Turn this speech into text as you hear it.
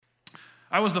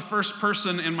I was the first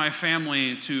person in my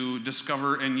family to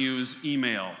discover and use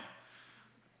email.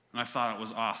 And I thought it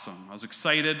was awesome. I was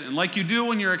excited. And like you do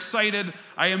when you're excited,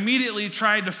 I immediately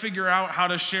tried to figure out how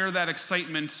to share that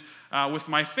excitement with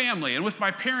my family and with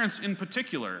my parents in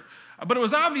particular. But it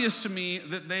was obvious to me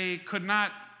that they could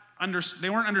not they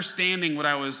weren't understanding what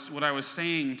I was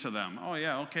saying to them. Oh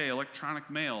yeah, okay, electronic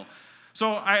mail.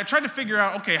 So I tried to figure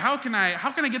out, okay, how can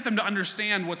I get them to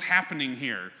understand what's happening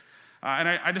here? And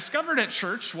I discovered at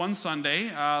church one Sunday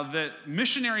that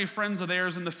missionary friends of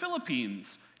theirs in the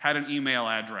Philippines had an email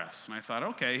address. And I thought,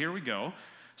 okay, here we go.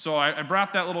 So I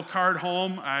brought that little card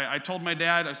home. I told my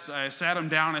dad, I sat him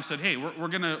down, I said, hey, we're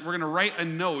gonna write a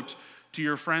note to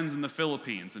your friends in the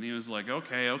Philippines. And he was like,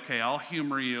 okay, I'll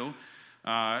humor you.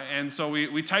 And so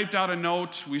we typed out a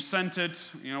note, we sent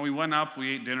it, we went up,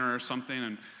 we ate dinner or something.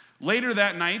 And later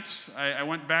that night, I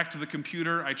went back to the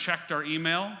computer, I checked our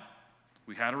email,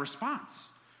 we had a response.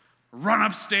 Run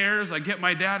upstairs, I get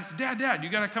my dad, I said, Dad, you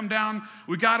gotta come down.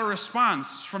 We got a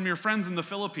response from your friends in the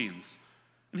Philippines.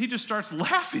 And he just starts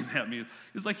laughing at me.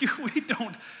 He's like, we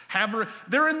don't have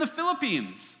they're in the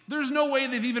Philippines. There's no way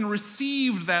they've even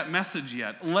received that message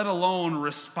yet, let alone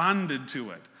responded to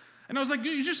it. And I was like,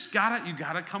 you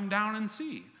gotta come down and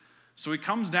see. So he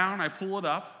comes down, I pull it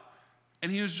up,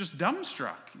 and he was just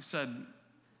dumbstruck. He said,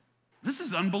 this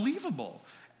is unbelievable.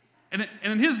 And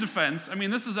in his defense,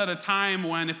 this is at a time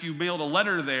when if you mailed a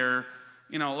letter there,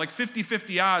 like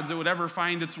 50-50 odds it would ever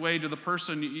find its way to the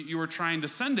person you were trying to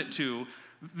send it to.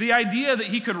 The idea that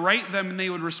he could write them and they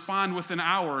would respond within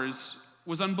hours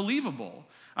was unbelievable.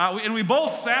 And we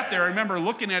both sat there, I remember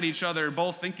looking at each other,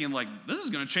 both thinking like, this is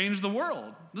going to change the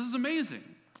world. This is amazing.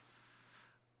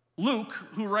 Luke,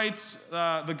 who writes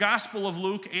the Gospel of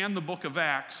Luke and the book of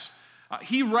Acts,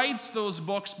 he writes those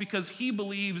books because he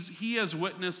believes he has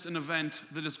witnessed an event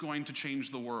that is going to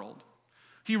change the world.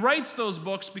 He writes those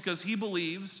books because he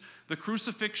believes the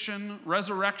crucifixion,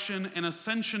 resurrection, and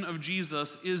ascension of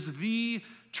Jesus is the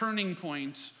turning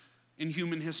point in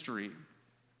human history.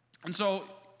 And so,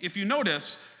 if you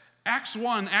notice, Acts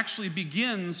 1 actually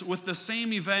begins with the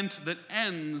same event that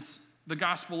ends the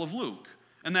Gospel of Luke,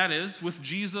 and that is with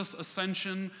Jesus'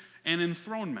 ascension and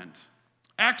enthronement.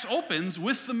 Acts opens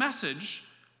with the message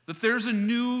that there's a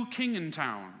new king in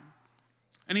town.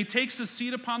 And he takes his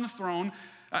seat upon the throne,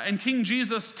 and King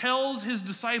Jesus tells his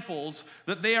disciples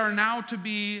that they are now to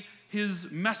be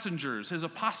his messengers, his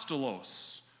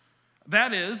apostolos.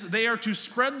 That is, they are to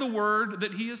spread the word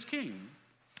that he is king.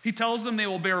 He tells them they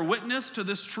will bear witness to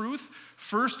this truth,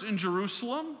 first in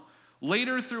Jerusalem,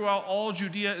 later throughout all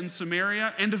Judea and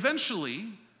Samaria, and eventually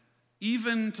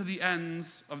even to the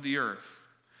ends of the earth.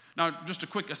 Now, just a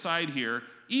quick aside here.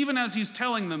 Even as he's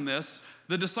telling them this,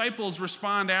 the disciples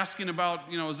respond asking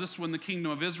about, is this when the kingdom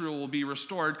of Israel will be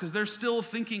restored? Because they're still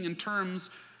thinking in terms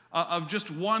of just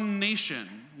one nation,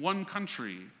 one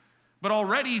country. But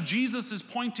already Jesus is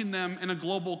pointing them in a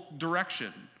global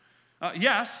direction.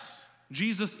 Yes,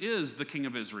 Jesus is the king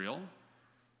of Israel,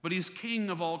 but he's king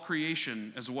of all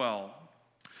creation as well.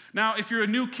 Now, if you're a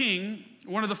new king,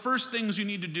 one of the first things you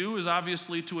need to do is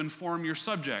obviously to inform your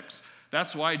subjects.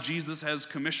 That's why Jesus has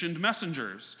commissioned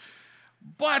messengers.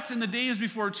 But in the days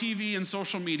before TV and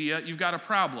social media, you've got a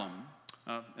problem.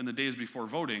 In the days before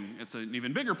voting, it's an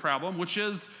even bigger problem, which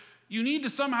is you need to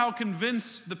somehow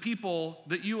convince the people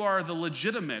that you are the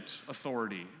legitimate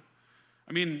authority.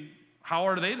 How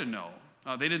are they to know?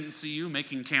 They didn't see you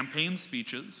making campaign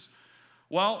speeches.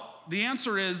 Well, the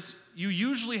answer is you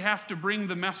usually have to bring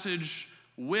the message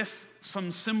with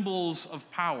some symbols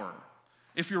of power.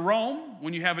 If you're Rome,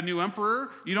 when you have a new emperor,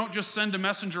 you don't just send a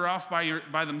messenger off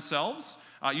by themselves.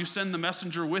 You send the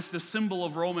messenger with the symbol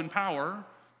of Roman power,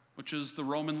 which is the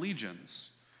Roman legions.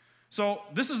 So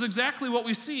this is exactly what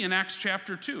we see in Acts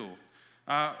chapter 2.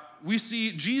 We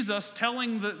see Jesus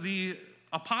telling the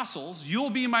apostles, you'll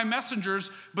be my messengers,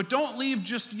 but don't leave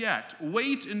just yet.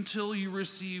 Wait until you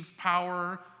receive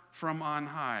power from on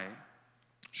high.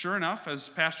 Sure enough, as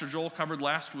Pastor Joel covered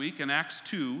last week in Acts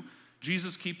 2,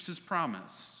 Jesus keeps his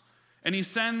promise, and he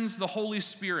sends the Holy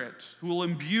Spirit who will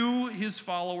imbue his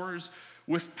followers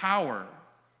with power.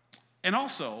 And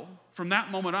also, from that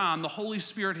moment on, the Holy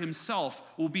Spirit himself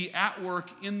will be at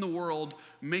work in the world,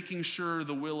 making sure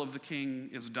the will of the King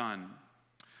is done.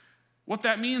 What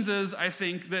that means is, I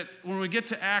think, that when we get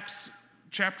to Acts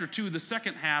chapter 2, the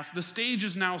second half, the stage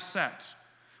is now set.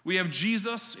 We have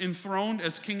Jesus enthroned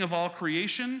as King of all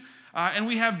creation, and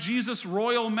we have Jesus'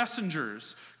 royal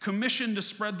messengers commissioned to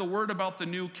spread the word about the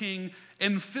new king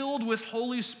and filled with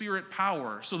Holy Spirit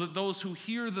power so that those who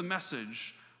hear the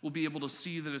message will be able to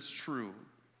see that it's true.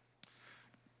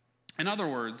 In other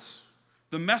words,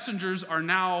 the messengers are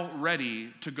now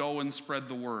ready to go and spread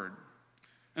the word.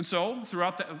 And so,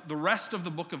 throughout the rest of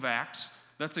the book of Acts,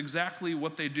 that's exactly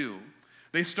what they do.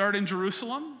 They start in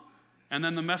Jerusalem, and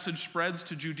then the message spreads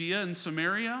to Judea and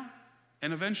Samaria,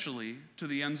 and eventually to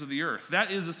the ends of the earth.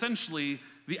 That is essentially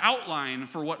the outline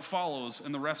for what follows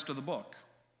in the rest of the book.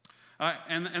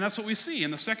 And that's what we see in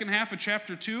the second half of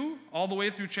chapter 2, all the way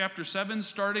through chapter 7,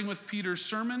 starting with Peter's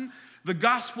sermon. The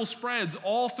gospel spreads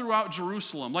all throughout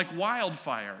Jerusalem like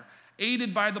wildfire,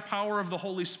 aided by the power of the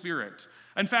Holy Spirit.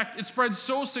 In fact, it spreads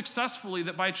so successfully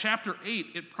that by chapter 8,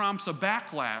 it prompts a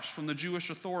backlash from the Jewish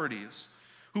authorities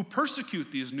who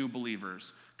persecute these new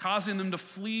believers, causing them to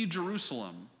flee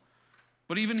Jerusalem.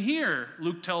 But even here,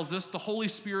 Luke tells us the Holy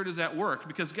Spirit is at work,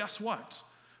 because guess what?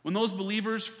 When those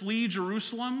believers flee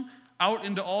Jerusalem out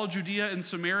into all Judea and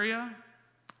Samaria,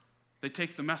 they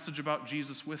take the message about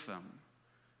Jesus with them.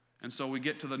 And so we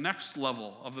get to the next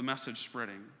level of the message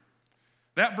spreading.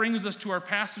 That brings us to our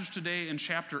passage today in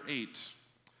chapter 8,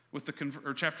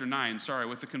 chapter 9,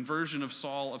 with the conversion of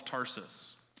Saul of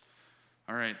Tarsus.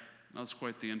 All right, that was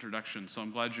quite the introduction, so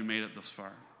I'm glad you made it this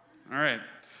far. All right.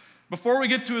 Before we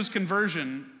get to his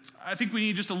conversion, I think we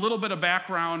need just a little bit of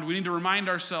background. We need to remind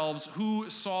ourselves who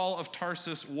Saul of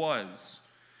Tarsus was.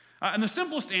 And the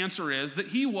simplest answer is that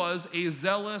he was a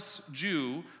zealous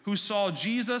Jew who saw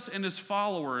Jesus and his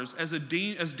followers as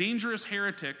dangerous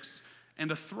heretics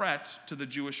and a threat to the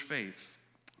Jewish faith.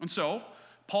 And so,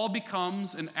 Paul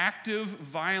becomes an active,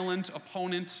 violent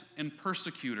opponent and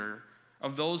persecutor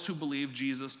of those who believe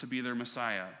Jesus to be their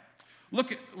Messiah.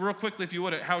 Look real quickly, if you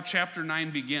would, at how chapter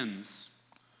 9 begins.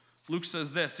 Luke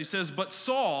says this. He says, "But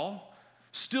Saul,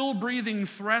 still breathing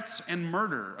threats and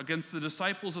murder against the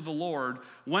disciples of the Lord,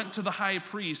 went to the high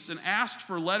priest and asked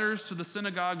for letters to the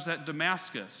synagogues at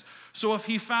Damascus. So if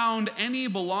he found any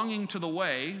belonging to the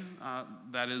way,"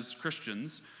 that is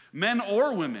Christians, "men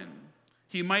or women,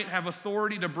 he might have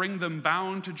authority to bring them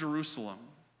bound to Jerusalem."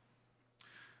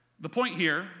 The point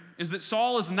here is that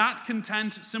Saul is not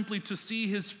content simply to see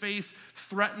his faith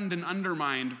threatened and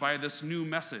undermined by this new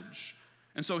message.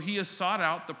 And so he has sought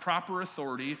out the proper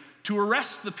authority to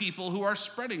arrest the people who are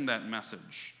spreading that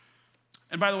message.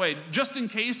 And by the way, just in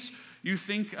case you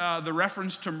think the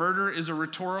reference to murder is a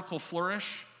rhetorical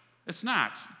flourish, it's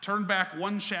not. Turn back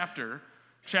one chapter,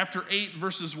 chapter 8,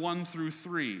 verses 1 through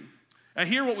 3. And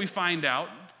here what we find out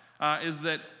is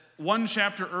that one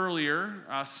chapter earlier,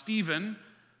 Stephen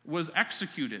was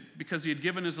executed because he had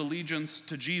given his allegiance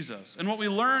to Jesus. And what we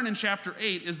learn in chapter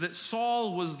 8 is that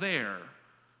Saul was there,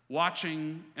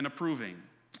 watching and approving.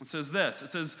 It says this, it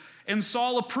says, "And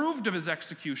Saul approved of his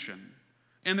execution,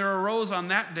 and there arose on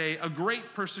that day a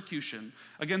great persecution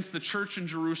against the church in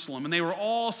Jerusalem, and they were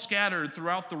all scattered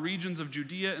throughout the regions of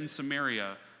Judea and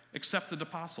Samaria, except the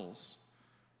apostles.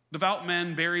 Devout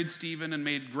men buried Stephen and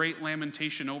made great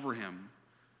lamentation over him.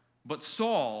 But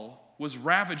Saul was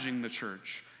ravaging the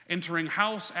church. Entering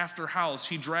house after house,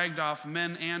 he dragged off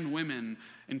men and women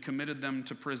and committed them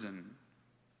to prison."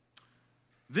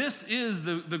 This is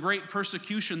the great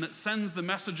persecution that sends the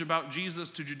message about Jesus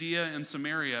to Judea and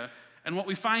Samaria. And what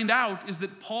we find out is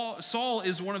that Saul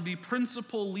is one of the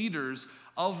principal leaders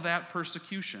of that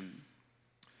persecution.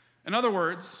 In other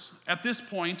words, at this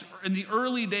point, in the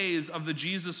early days of the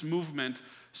Jesus movement,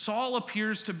 Saul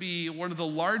appears to be one of the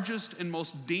largest and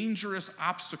most dangerous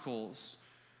obstacles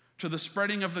to the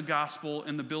spreading of the gospel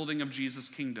and the building of Jesus'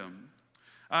 kingdom.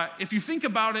 If you think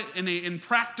about it in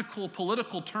practical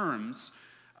political terms,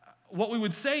 what we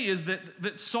would say is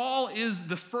that Saul is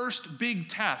the first big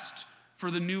test for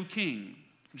the new king,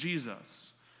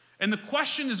 Jesus. And the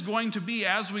question is going to be,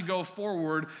 as we go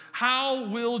forward, how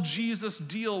will Jesus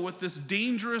deal with this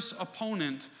dangerous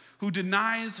opponent who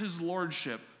denies his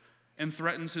lordship and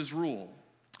threatens his rule?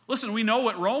 Listen, we know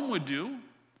what Rome would do.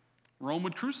 Rome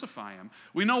would crucify him.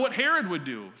 We know what Herod would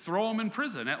do, throw him in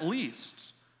prison, at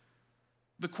least.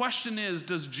 The question is,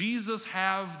 does Jesus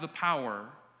have the power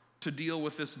to deal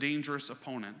with this dangerous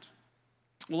opponent?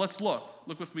 Well, let's look.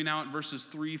 Look with me now at verses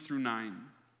 3 through 9.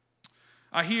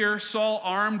 Here, Saul,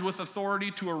 armed with authority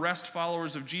to arrest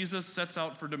followers of Jesus, sets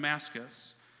out for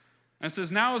Damascus. And it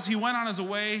says, "Now as he went on his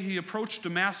way, he approached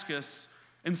Damascus,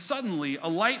 and suddenly a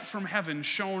light from heaven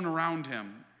shone around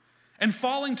him. And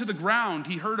falling to the ground,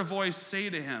 he heard a voice say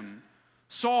to him,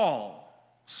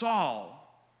 'Saul,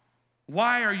 Saul,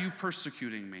 why are you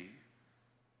persecuting me?'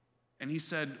 And he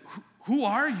said, 'Who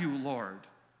are you, Lord?'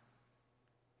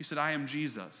 He said, 'I am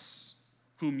Jesus,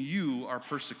 whom you are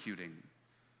persecuting.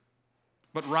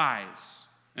 But rise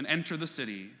and enter the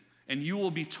city, and you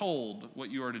will be told what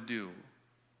you are to do.'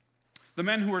 The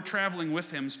men who were traveling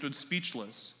with him stood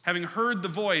speechless, having heard the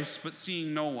voice but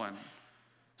seeing no one.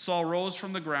 Saul rose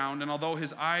from the ground, and although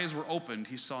his eyes were opened,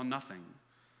 he saw nothing.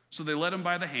 So they led him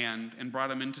by the hand and brought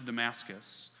him into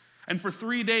Damascus. And for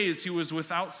 3 days he was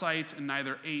without sight and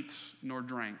neither ate nor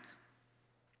drank.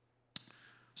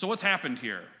 So what's happened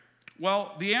here?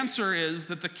 Well, the answer is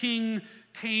that the king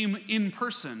came in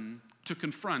person to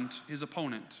confront his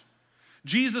opponent.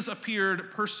 Jesus appeared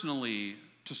personally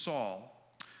to Saul.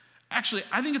 Actually,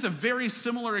 I think it's a very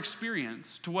similar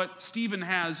experience to what Stephen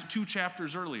has 2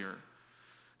 chapters earlier.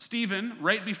 Stephen,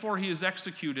 right before he is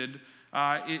executed,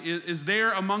 is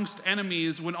there amongst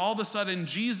enemies when all of a sudden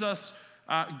Jesus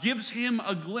gives him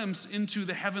a glimpse into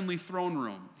the heavenly throne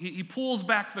room. He pulls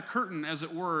back the curtain, as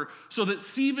it were, so that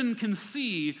Stephen can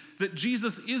see that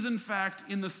Jesus is in fact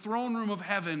in the throne room of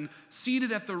heaven,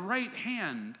 seated at the right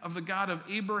hand of the God of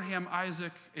Abraham,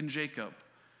 Isaac, and Jacob.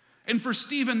 And for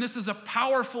Stephen, this is a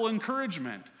powerful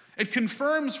encouragement. It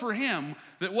confirms for him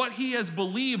that what he has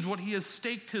believed, what he has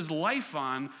staked his life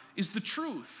on, is the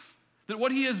truth. That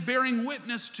what he is bearing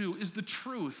witness to is the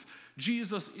truth.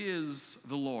 Jesus is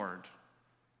the Lord.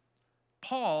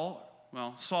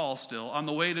 Saul still, on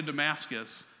the way to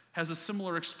Damascus, has a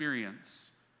similar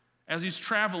experience. As he's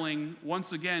traveling,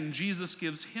 once again, Jesus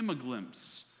gives him a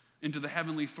glimpse into the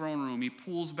heavenly throne room. He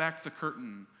pulls back the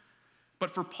curtain.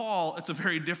 But for Paul, it's a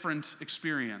very different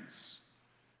experience.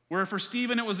 Where for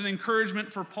Stephen it was an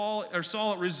encouragement, for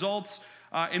Saul it results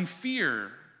in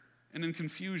fear and in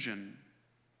confusion.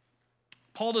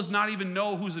 Paul does not even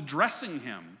know who's addressing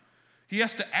him. He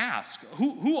has to ask,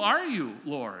 who are you,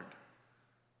 Lord?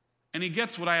 And he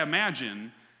gets what I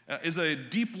imagine is a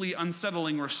deeply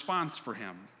unsettling response for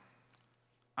him.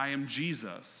 I am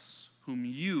Jesus, whom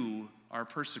you are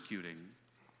persecuting.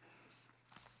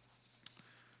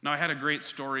 Now, I had a great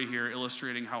story here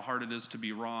illustrating how hard it is to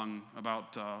be wrong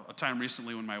about a time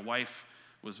recently when my wife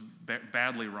was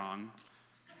badly wrong.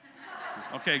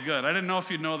 Okay, good. I didn't know if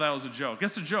you'd know that was a joke.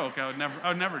 It's a joke. I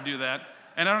would never do that.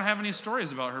 And I don't have any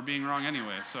stories about her being wrong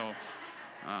anyway. So,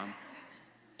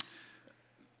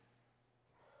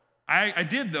 I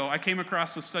did, though. I came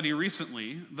across a study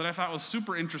recently that I thought was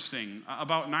super interesting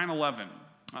about 9/11.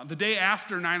 The day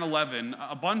after 9/11,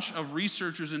 a bunch of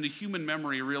researchers into human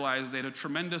memory realized they had a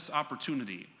tremendous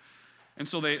opportunity. And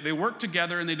so they worked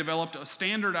together and they developed a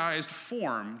standardized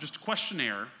form, just a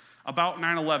questionnaire, about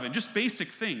 9/11, just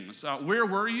basic things. Where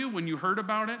were you when you heard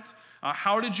about it?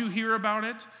 How did you hear about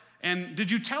it? And did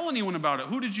you tell anyone about it?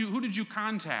 Who did you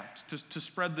contact to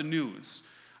spread the news?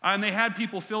 And they had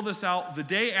people fill this out the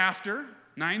day after,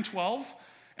 9/12,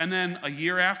 and then a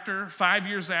year after, 5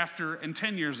 years after, and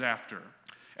 10 years after.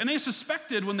 And they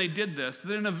suspected when they did this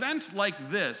that an event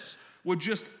like this would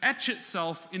just etch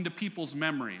itself into people's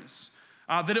memories,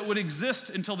 that it would exist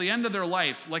until the end of their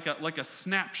life like a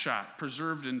snapshot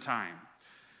preserved in time.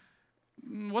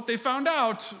 What they found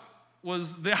out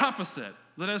was the opposite,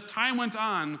 that as time went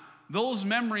on, those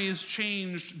memories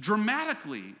changed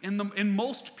dramatically in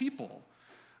most people.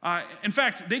 In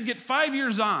fact, they'd get 5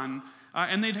 years on,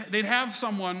 and they'd have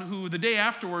someone who the day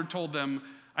afterward told them,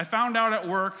 I found out at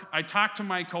work, I talked to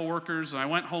my coworkers, and I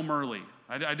went home early.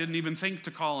 I didn't even think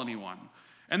to call anyone.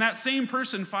 And that same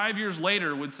person 5 years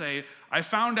later would say, I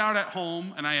found out at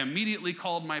home, and I immediately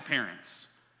called my parents.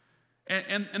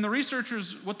 And the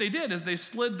researchers, what they did is they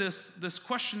slid this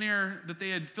questionnaire that they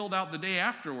had filled out the day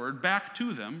afterward back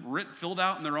to them, filled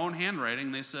out in their own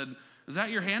handwriting. They said, is that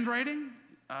your handwriting?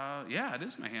 Yeah, it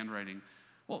is my handwriting.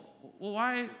 Well,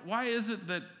 why is it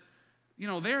that,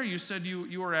 there you said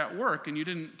you were at work and you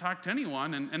didn't talk to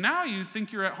anyone, and now you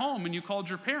think you're at home and you called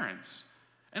your parents?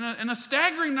 And a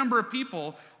staggering number of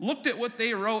people looked at what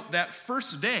they wrote that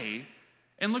first day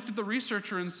and looked at the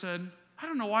researcher and said, I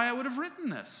don't know why I would have written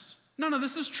this. None of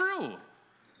this is true.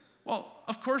 Well,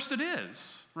 of course it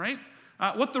is, right?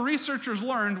 What the researchers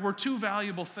learned were 2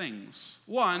 valuable things.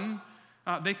 One,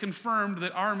 they confirmed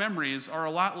that our memories are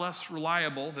a lot less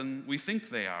reliable than we think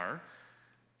they are.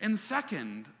 And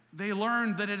second, they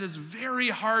learned that it is very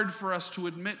hard for us to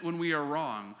admit when we are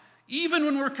wrong, even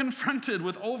when we're confronted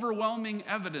with overwhelming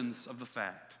evidence of the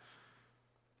fact.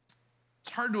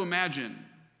 It's hard to imagine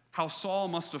how Saul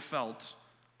must have felt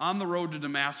on the road to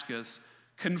Damascus,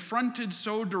 confronted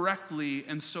so directly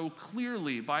and so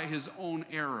clearly by his own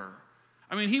error.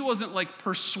 I mean, he wasn't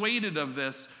persuaded of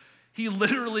this. He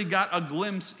literally got a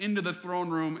glimpse into the throne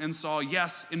room and saw,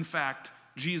 yes, in fact,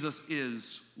 Jesus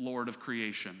is Lord of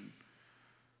creation.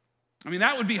 I mean,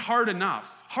 that would be hard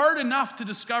enough to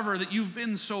discover that you've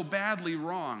been so badly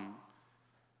wrong.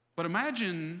 But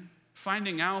imagine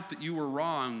finding out that you were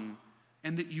wrong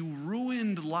and that you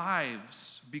ruined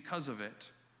lives because of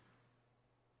it.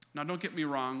 Now, don't get me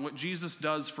wrong, what Jesus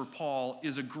does for Paul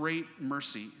is a great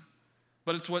mercy.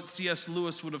 but it's what C.S.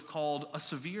 Lewis would have called a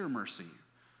severe mercy.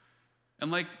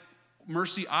 And like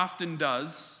mercy often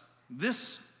does,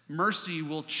 this mercy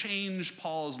will change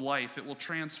Paul's life. It will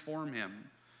transform him.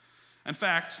 In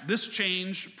fact, this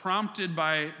change, prompted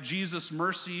by Jesus'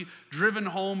 mercy, driven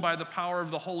home by the power of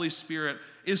the Holy Spirit,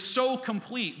 is so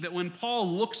complete that when Paul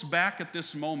looks back at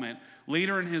this moment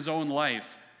later in his own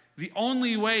life, the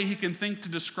only way he can think to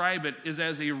describe it is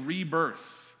as a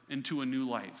rebirth into a new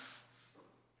life.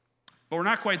 But we're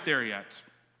not quite there yet.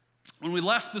 When we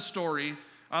left the story,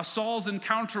 Saul's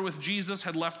encounter with Jesus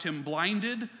had left him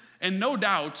blinded and no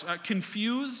doubt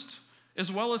confused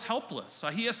as well as helpless.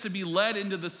 He has to be led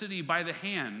into the city by the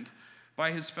hand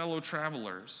by his fellow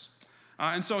travelers.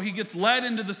 And so he gets led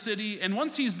into the city, and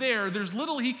once he's there, there's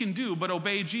little he can do but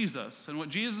obey Jesus. And what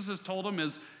Jesus has told him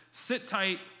is, sit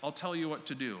tight, I'll tell you what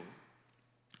to do.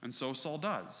 And so Saul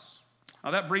does.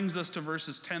 Now that brings us to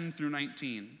verses 10 through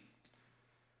 19.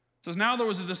 It says, now there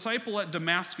was a disciple at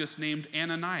Damascus named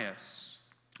Ananias.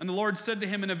 And the Lord said to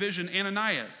him in a vision,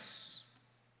 Ananias.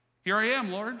 Here I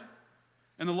am, Lord.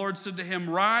 And the Lord said to him,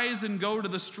 rise and go to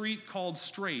the street called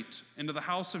Straight, into the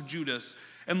house of Judas,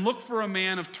 and look for a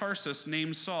man of Tarsus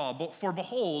named Saul, for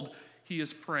behold, he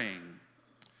is praying.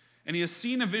 And he has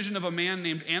seen a vision of a man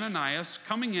named Ananias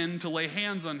coming in to lay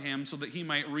hands on him so that he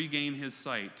might regain his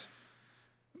sight.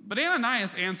 But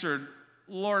Ananias answered,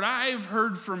 Lord, I've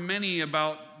heard from many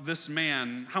about this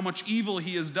man, how much evil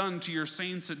he has done to your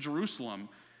saints at Jerusalem.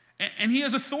 And he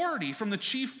has authority from the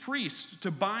chief priest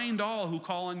to bind all who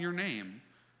call on your name.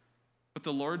 But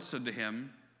the Lord said to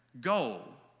him, go,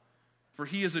 for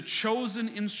he is a chosen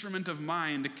instrument of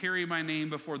mine to carry my name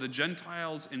before the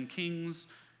Gentiles and kings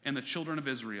and the children of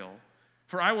Israel.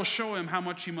 For I will show him how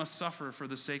much he must suffer for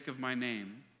the sake of my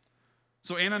name.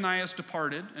 So Ananias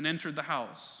departed and entered the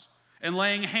house. And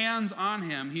laying hands on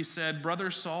him, he said,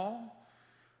 Brother Saul,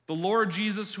 the Lord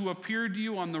Jesus, who appeared to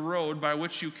you on the road by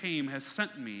which you came, has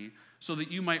sent me so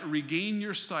that you might regain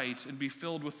your sight and be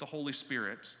filled with the Holy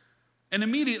Spirit. And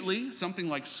immediately, something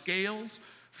like scales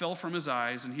fell from his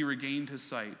eyes, and he regained his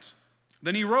sight.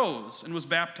 Then he rose and was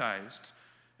baptized,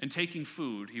 and taking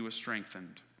food, he was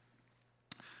strengthened.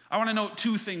 I want to note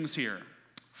two things here.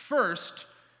 First,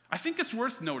 I think it's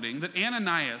worth noting that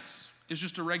Ananias is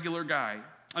just a regular guy,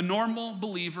 a normal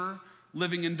believer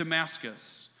living in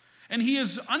Damascus. And he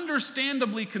is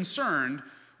understandably concerned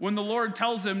when the Lord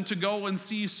tells him to go and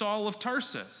see Saul of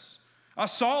Tarsus.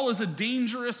 Saul is a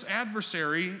dangerous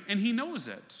adversary, and he knows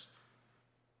it.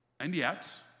 And yet,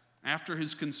 after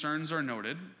his concerns are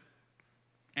noted,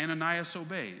 Ananias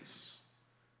obeys.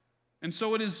 And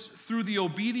so it is through the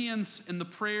obedience and the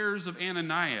prayers of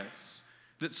Ananias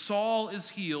that Saul is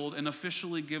healed and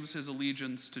officially gives his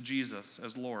allegiance to Jesus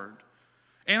as Lord.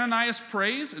 Ananias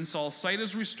prays, and Saul's sight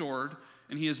is restored,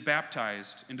 and he is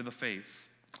baptized into the faith.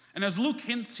 And as Luke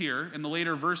hints here in the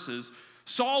later verses,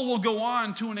 Saul will go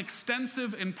on to an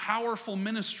extensive and powerful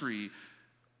ministry,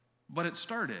 but it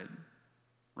started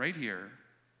right here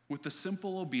with the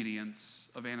simple obedience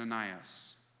of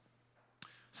Ananias.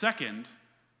 Second,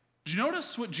 did you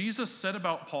notice what Jesus said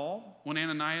about Paul when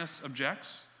Ananias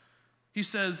objects? He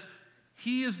says,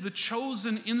 he is the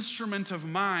chosen instrument of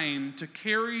mine to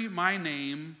carry my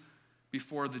name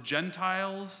before the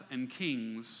Gentiles and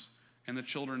kings and the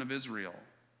children of Israel.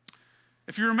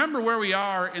 If you remember where we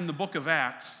are in the book of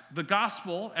Acts, the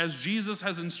gospel, as Jesus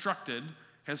has instructed,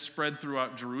 has spread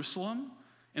throughout Jerusalem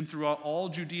and throughout all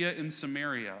Judea and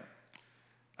Samaria.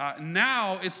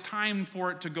 Now it's time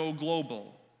for it to go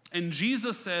global. And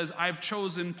Jesus says, I've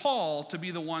chosen Paul to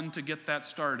be the one to get that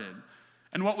started.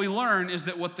 And what we learn is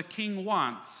that what the king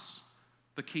wants,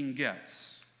 the king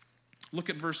gets. Look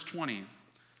at verse 20.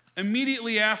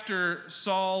 Immediately after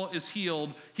Saul is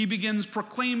healed, he begins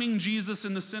proclaiming Jesus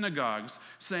in the synagogues,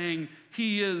 saying,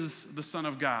 he is the Son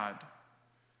of God.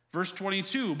 Verse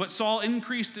 22, but Saul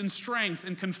increased in strength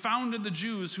and confounded the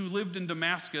Jews who lived in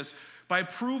Damascus by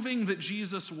proving that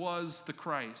Jesus was the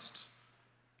Christ.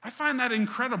 I find that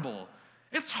incredible.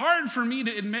 It's hard for me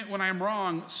to admit when I'm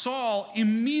wrong. Saul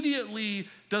immediately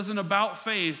does an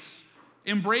about-face,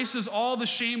 embraces all the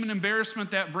shame and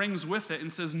embarrassment that brings with it,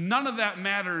 and says, none of that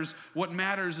matters. What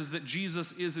matters is that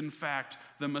Jesus is, in fact,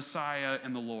 the Messiah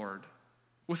and the Lord.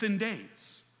 Within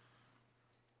days.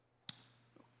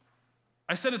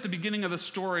 I said at the beginning of the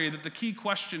story that the key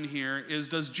question here is,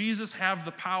 does Jesus have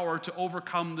the power to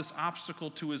overcome this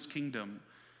obstacle to his kingdom?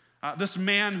 This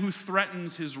man who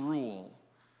threatens his rule.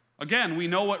 Again, we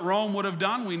know what Rome would have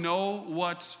done. We know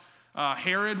what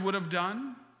Herod would have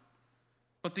done.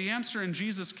 But the answer in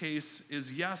Jesus' case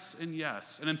is yes and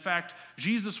yes. And in fact,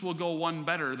 Jesus will go one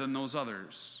better than those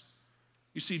others.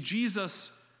 You see, Jesus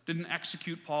didn't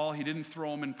execute Paul. He didn't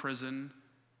throw him in prison.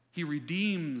 He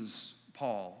redeems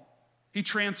Paul. He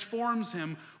transforms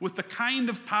him with the kind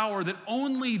of power that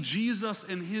only Jesus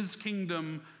and his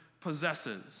kingdom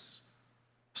possesses.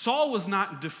 Saul was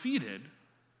not defeated.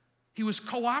 He was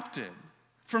co-opted.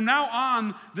 From now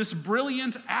on, this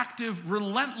brilliant, active,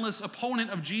 relentless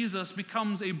opponent of Jesus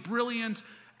becomes a brilliant,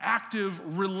 active,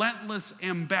 relentless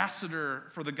ambassador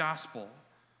for the gospel.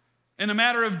 In a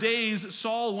matter of days,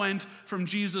 Saul went from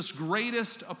Jesus'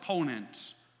 greatest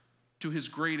opponent to his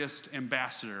greatest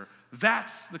ambassador.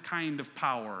 That's the kind of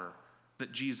power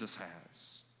that Jesus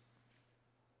has.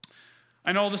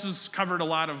 I know this has covered a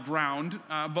lot of ground,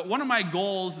 but one of my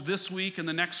goals this week and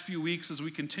the next few weeks as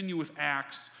we continue with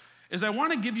Acts is I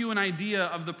want to give you an idea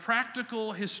of the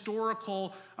practical,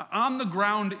 historical,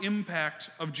 on-the-ground impact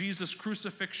of Jesus'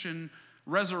 crucifixion,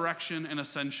 resurrection, and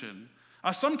ascension.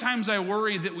 Sometimes I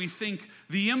worry that we think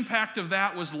the impact of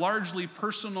that was largely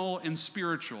personal and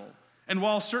spiritual. And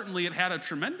while certainly it had a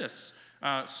tremendous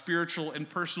spiritual and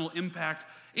personal impact,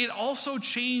 it also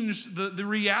changed the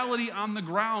reality on the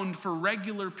ground for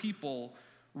regular people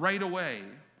right away.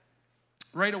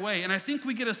 Right away. And I think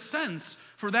we get a sense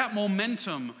for that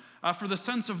momentum, for the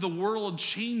sense of the world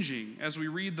changing as we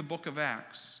read the book of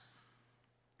Acts.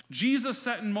 Jesus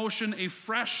set in motion a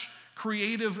fresh,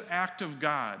 creative act of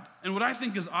God. And what I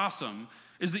think is awesome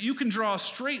is that you can draw a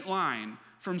straight line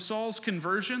from Saul's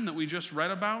conversion that we just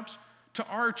read about to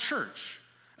our church.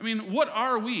 I mean, what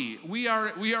are we? We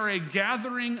are a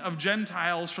gathering of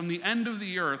Gentiles from the end of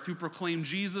the earth who proclaim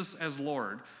Jesus as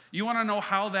Lord. You want to know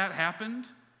how that happened?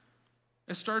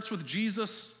 It starts with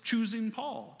Jesus choosing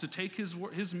Paul to take his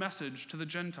message to the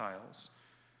Gentiles.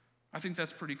 I think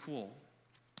that's pretty cool.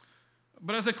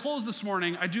 But as I close this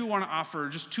morning, I do want to offer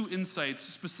just two insights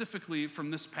specifically from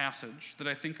this passage that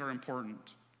I think are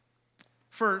important.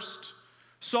 First,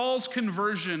 Saul's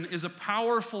conversion is a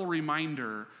powerful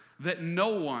reminder that no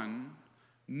one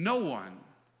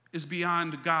is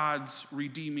beyond God's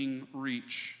redeeming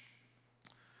reach.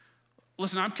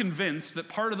 Listen, I'm convinced that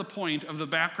part of the point of the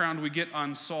background we get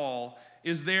on Saul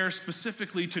is there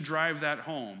specifically to drive that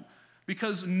home.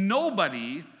 Because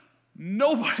nobody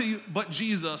but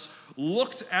Jesus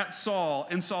looked at Saul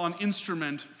and saw an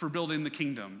instrument for building the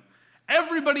kingdom.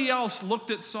 Everybody else looked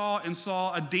at Saul and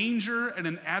saw a danger and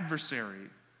an adversary,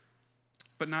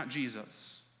 but not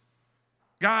Jesus.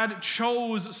 God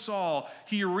chose Saul.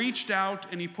 He reached out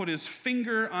and he put his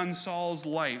finger on Saul's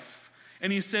life.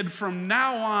 And he said, from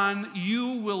now on,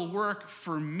 you will work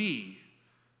for me.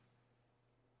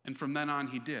 And from then on,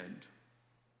 he did.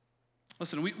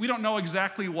 Listen, we don't know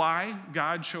exactly why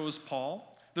God chose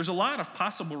Paul. There's a lot of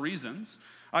possible reasons.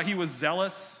 He was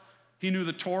zealous. He knew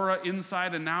the Torah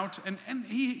inside and out. And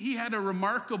he had a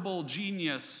remarkable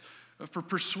genius for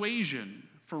persuasion,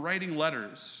 for writing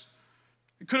letters.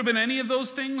 It could have been any of those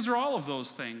things or all of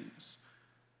those things.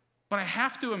 But I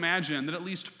have to imagine that at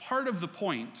least part of the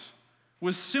point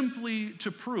was simply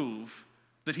to prove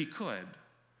that he could.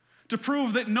 To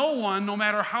prove that no one, no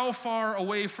matter how far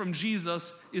away from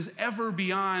Jesus, is ever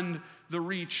beyond the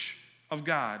reach of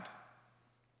God.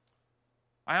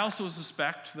 I also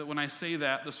suspect that when I say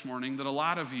that this morning, that a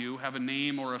lot of you have a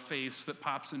name or a face that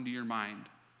pops into your mind.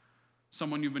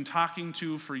 Someone you've been talking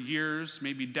to for years,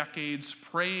 maybe decades,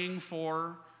 praying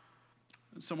for,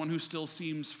 someone who still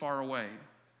seems far away.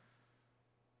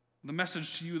 The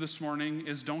message to you this morning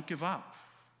is don't give up.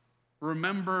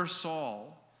 Remember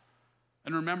Saul,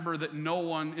 and remember that no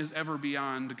one is ever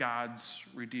beyond God's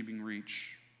redeeming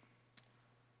reach.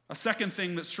 A second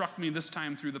thing that struck me this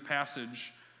time through the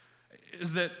passage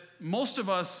is that most of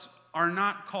us are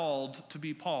not called to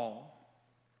be Paul.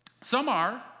 Some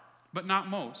are, but not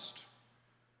most.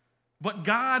 But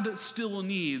God still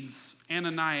needs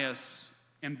Ananias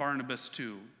and Barnabas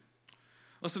too.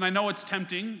 Listen, I know it's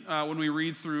tempting when we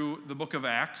read through the book of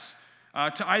Acts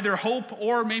to either hope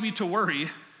or maybe to worry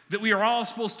that we are all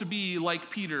supposed to be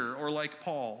like Peter or like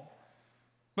Paul.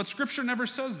 But Scripture never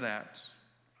says that.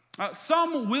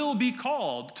 Some will be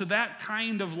called to that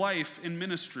kind of life in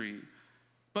ministry,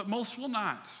 but most will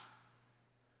not.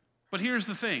 But here's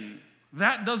the thing.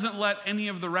 That doesn't let any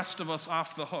of the rest of us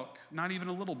off the hook, not even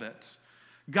a little bit.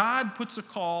 God puts a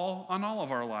call on all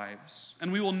of our lives,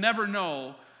 and we will never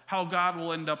know how God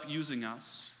will end up using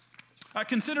us.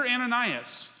 Consider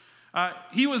Ananias.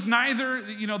 He was neither,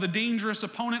 the dangerous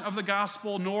opponent of the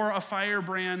gospel nor a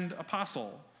firebrand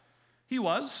apostle. He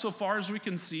was, so far as we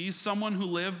can see, someone who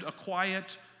lived a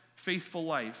quiet, faithful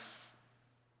life.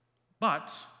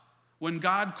 But when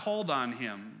God called on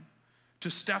him to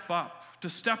step up, to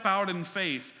step out in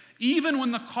faith, even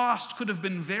when the cost could have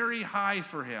been very high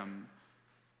for him,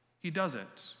 he does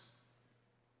it.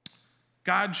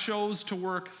 God chose to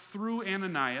work through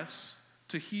Ananias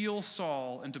to heal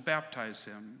Saul and to baptize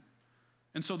him.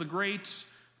 And so the great,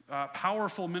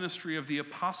 powerful ministry of the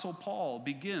Apostle Paul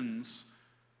begins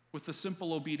with the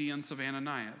simple obedience of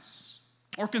Ananias.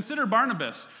 Or consider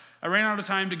Barnabas. I ran out of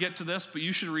time to get to this, but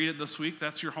you should read it this week.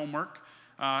 That's your homework.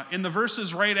 In the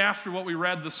verses right after what we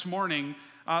read this morning,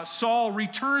 Saul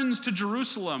returns to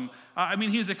Jerusalem.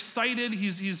 He's excited,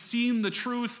 he's seen the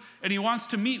truth, and he wants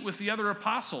to meet with the other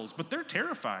apostles, but they're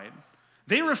terrified.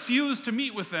 They refuse to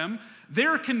meet with them.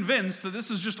 They're convinced that this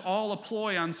is just all a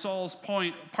ploy on Saul's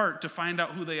part to find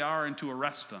out who they are and to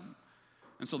arrest them.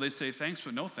 And so they say, thanks,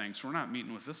 but no thanks. We're not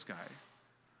meeting with this guy.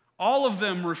 All of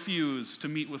them refuse to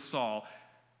meet with Saul,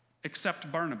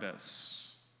 except Barnabas.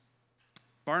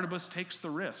 Barnabas takes the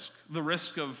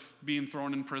risk of being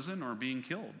thrown in prison or being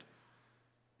killed.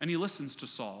 And he listens to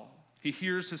Saul. He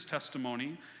hears his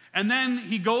testimony. And then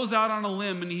he goes out on a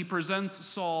limb and he presents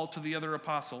Saul to the other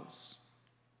apostles.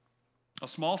 A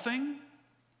small thing?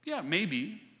 Yeah,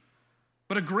 maybe.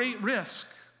 But a great risk.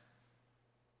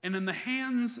 And in the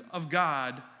hands of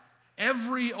God,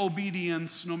 every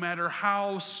obedience, no matter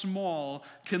how small,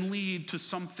 can lead to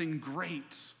something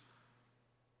great.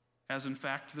 As in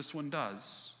fact, this one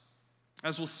does.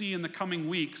 As we'll see in the coming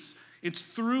weeks, it's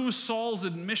through Saul's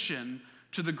admission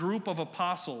to the group of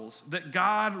apostles that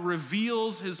God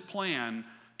reveals his plan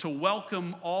to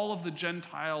welcome all of the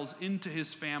Gentiles into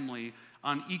his family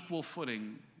on equal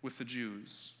footing with the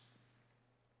Jews.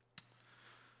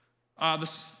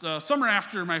 The summer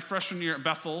after my freshman year at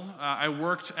Bethel, I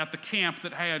worked at the camp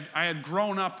that I had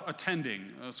grown up attending.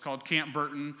 It was called Camp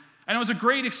Burton. And it was a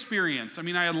great experience.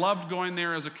 I had loved going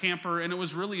there as a camper, and it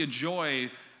was really a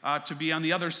joy to be on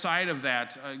the other side of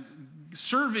that,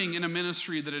 serving in a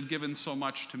ministry that had given so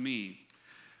much to me.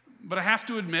 But I have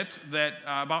to admit that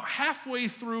about halfway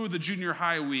through the junior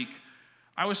high week,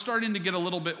 I was starting to get a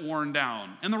little bit worn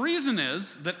down. And the reason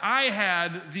is that I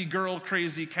had the girl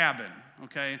crazy cabin,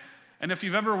 okay? And if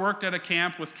you've ever worked at a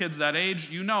camp with kids that age,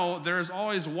 you know there's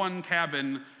always one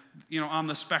cabin on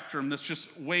the spectrum that's just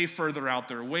way further out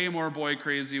there, way more boy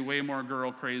crazy, way more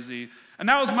girl crazy. And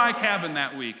that was my cabin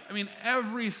that week.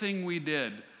 Everything we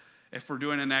did, if we're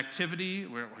doing an activity,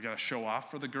 we got to show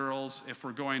off for the girls. If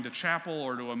we're going to chapel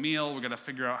or to a meal, we got to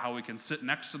figure out how we can sit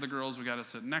next to the girls we got to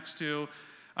sit next to.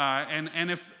 And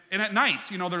at night,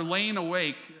 they're laying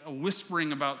awake,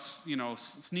 whispering about,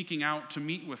 sneaking out to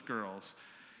meet with girls.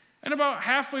 And about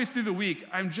halfway through the week,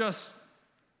 I'm just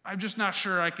not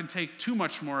sure I can take too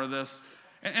much more of this.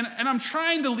 And I'm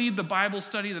trying to lead the Bible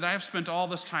study that I've spent all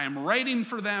this time writing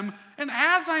for them. And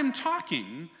as I'm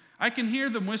talking, I can hear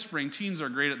them whispering. Teens are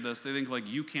great at this. They think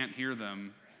you can't hear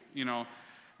them.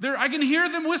 I can hear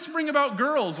them whispering about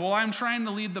girls while I'm trying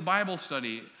to lead the Bible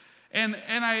study. And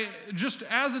I just,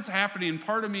 as it's happening,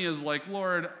 part of me is like,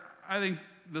 Lord, I think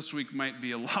this week might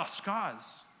be a lost cause.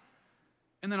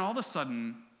 And then all of a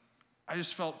sudden, I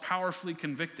just felt powerfully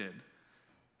convicted.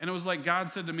 And it was like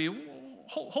God said to me,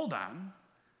 hold on.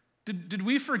 Did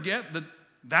we forget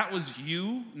that was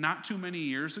you not too many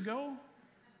years ago?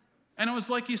 And it was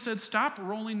like he said, stop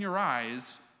rolling your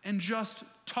eyes and just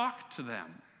talk to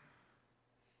them.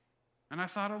 And I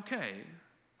thought, okay.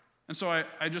 And so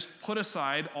I just put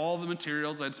aside all the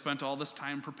materials I'd spent all this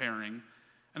time preparing.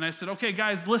 And I said, okay,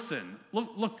 guys, listen.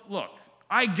 Look.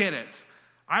 I get it.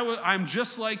 I'm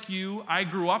just like you. I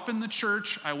grew up in the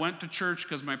church. I went to church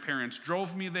because my parents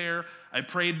drove me there. I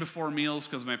prayed before meals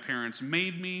because my parents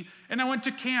made me. And I went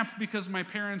to camp because my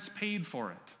parents paid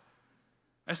for it.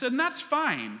 I said, and that's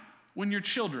fine when you're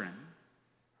children.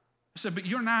 I said, but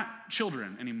you're not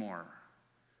children anymore.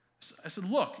 I said,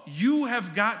 look, you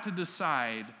have got to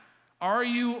decide, are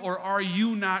you or are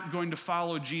you not going to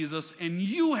follow Jesus? And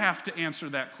you have to answer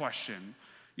that question.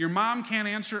 Your mom can't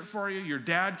answer it for you. Your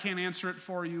dad can't answer it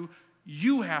for you.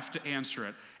 You have to answer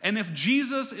it. And if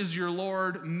Jesus is your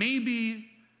Lord, maybe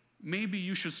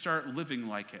you should start living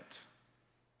like it.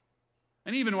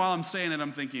 And even while I'm saying it,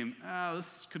 I'm thinking,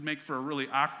 this could make for a really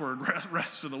awkward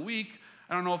rest of the week.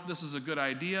 I don't know if this is a good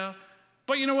idea.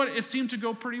 But you know what? It seemed to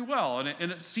go pretty well.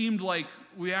 And it seemed like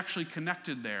we actually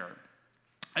connected there.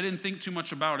 I didn't think too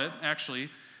much about it, actually.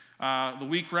 The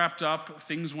week wrapped up.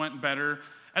 Things went better.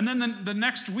 And then the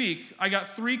next week, I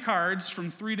got 3 cards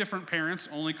from 3 different parents,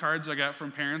 only cards I got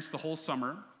from parents the whole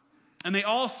summer. And they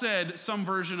all said some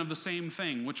version of the same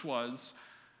thing, which was,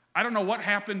 I don't know what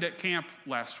happened at camp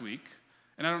last week,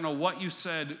 and I don't know what you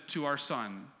said to our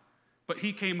son, but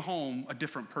he came home a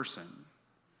different person.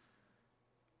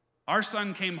 Our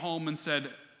son came home and said,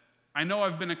 I know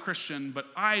I've been a Christian, but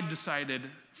I decided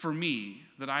for me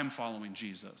that I'm following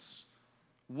Jesus.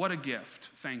 What a gift.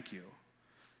 Thank you.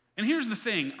 And here's the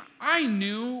thing. I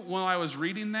knew while I was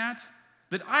reading that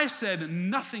I said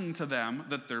nothing to them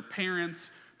that their parents,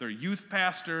 their youth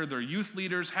pastor, their youth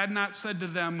leaders had not said to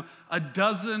them a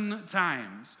dozen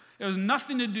times. It was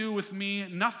nothing to do with me,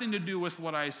 nothing to do with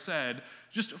what I said.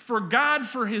 Just for God,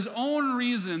 for his own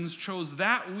reasons, chose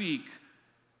that week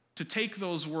to take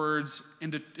those words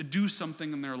and to do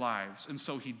something in their lives. And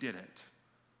so he did it.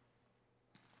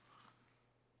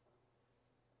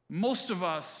 Most of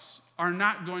us are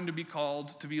not going to be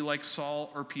called to be like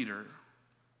Saul or Peter.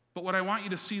 But what I want you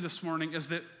to see this morning is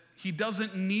that he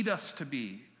doesn't need us to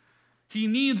be. He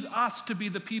needs us to be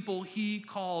the people he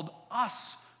called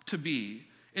us to be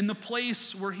in the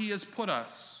place where he has put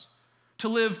us, to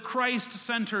live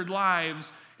Christ-centered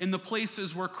lives in the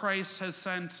places where Christ has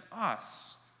sent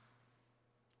us.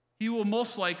 He will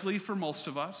most likely, for most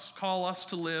of us, call us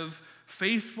to live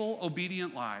faithful,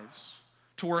 obedient lives,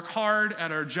 to work hard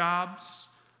at our jobs,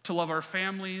 to love our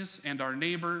families and our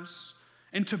neighbors,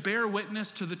 and to bear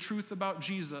witness to the truth about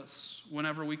Jesus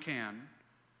whenever we can.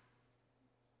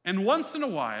 And once in a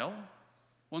while,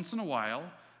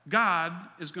 God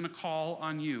is going to call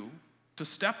on you to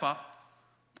step up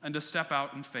and to step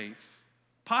out in faith,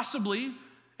 possibly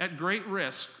at great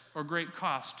risk or great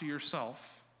cost to yourself.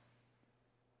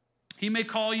 He may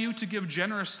call you to give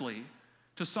generously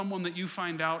to someone that you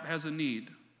find out has a need.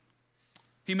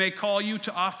 He may call you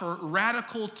to offer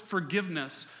radical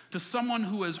forgiveness to someone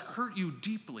who has hurt you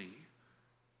deeply.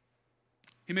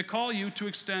 He may call you to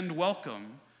extend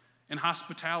welcome and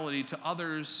hospitality to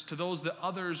others, to those that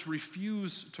others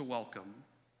refuse to welcome.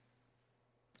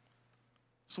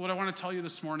 So what I want to tell you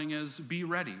this morning is be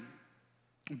ready.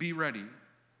 Be ready.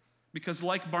 Because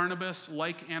like Barnabas,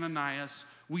 like Ananias,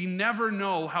 we never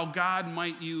know how God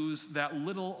might use that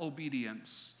little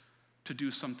obedience to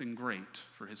do something great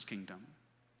for his kingdom.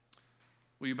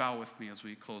 Will you bow with me as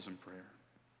we close in prayer?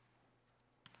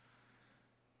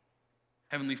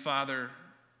 Heavenly Father,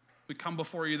 we come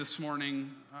before you this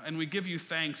morning and we give you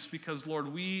thanks because,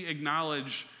 Lord, we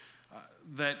acknowledge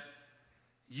that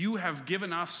you have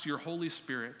given us your Holy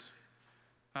Spirit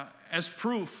as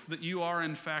proof that you are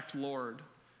in fact Lord,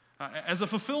 as a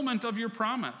fulfillment of your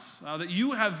promise, that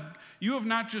you have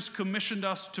not just commissioned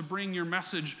us to bring your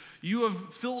message, you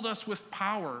have filled us with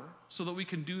power so that we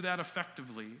can do that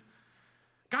effectively.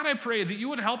 God, I pray that you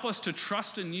would help us to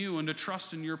trust in you and to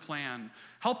trust in your plan.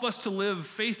 Help us to live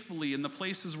faithfully in the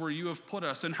places where you have put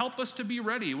us, and help us to be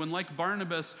ready when, like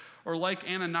Barnabas or like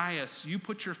Ananias, you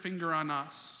put your finger on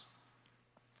us.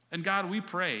 And God, we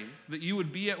pray that you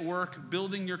would be at work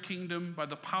building your kingdom by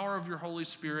the power of your Holy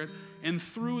Spirit and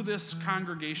through this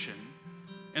congregation,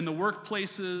 in the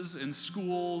workplaces, in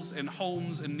schools, in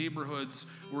homes, and neighborhoods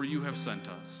where you have sent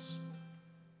us.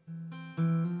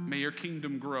 May your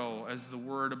kingdom grow as the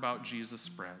word about Jesus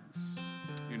spreads.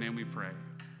 In your name we pray.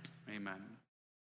 Amen.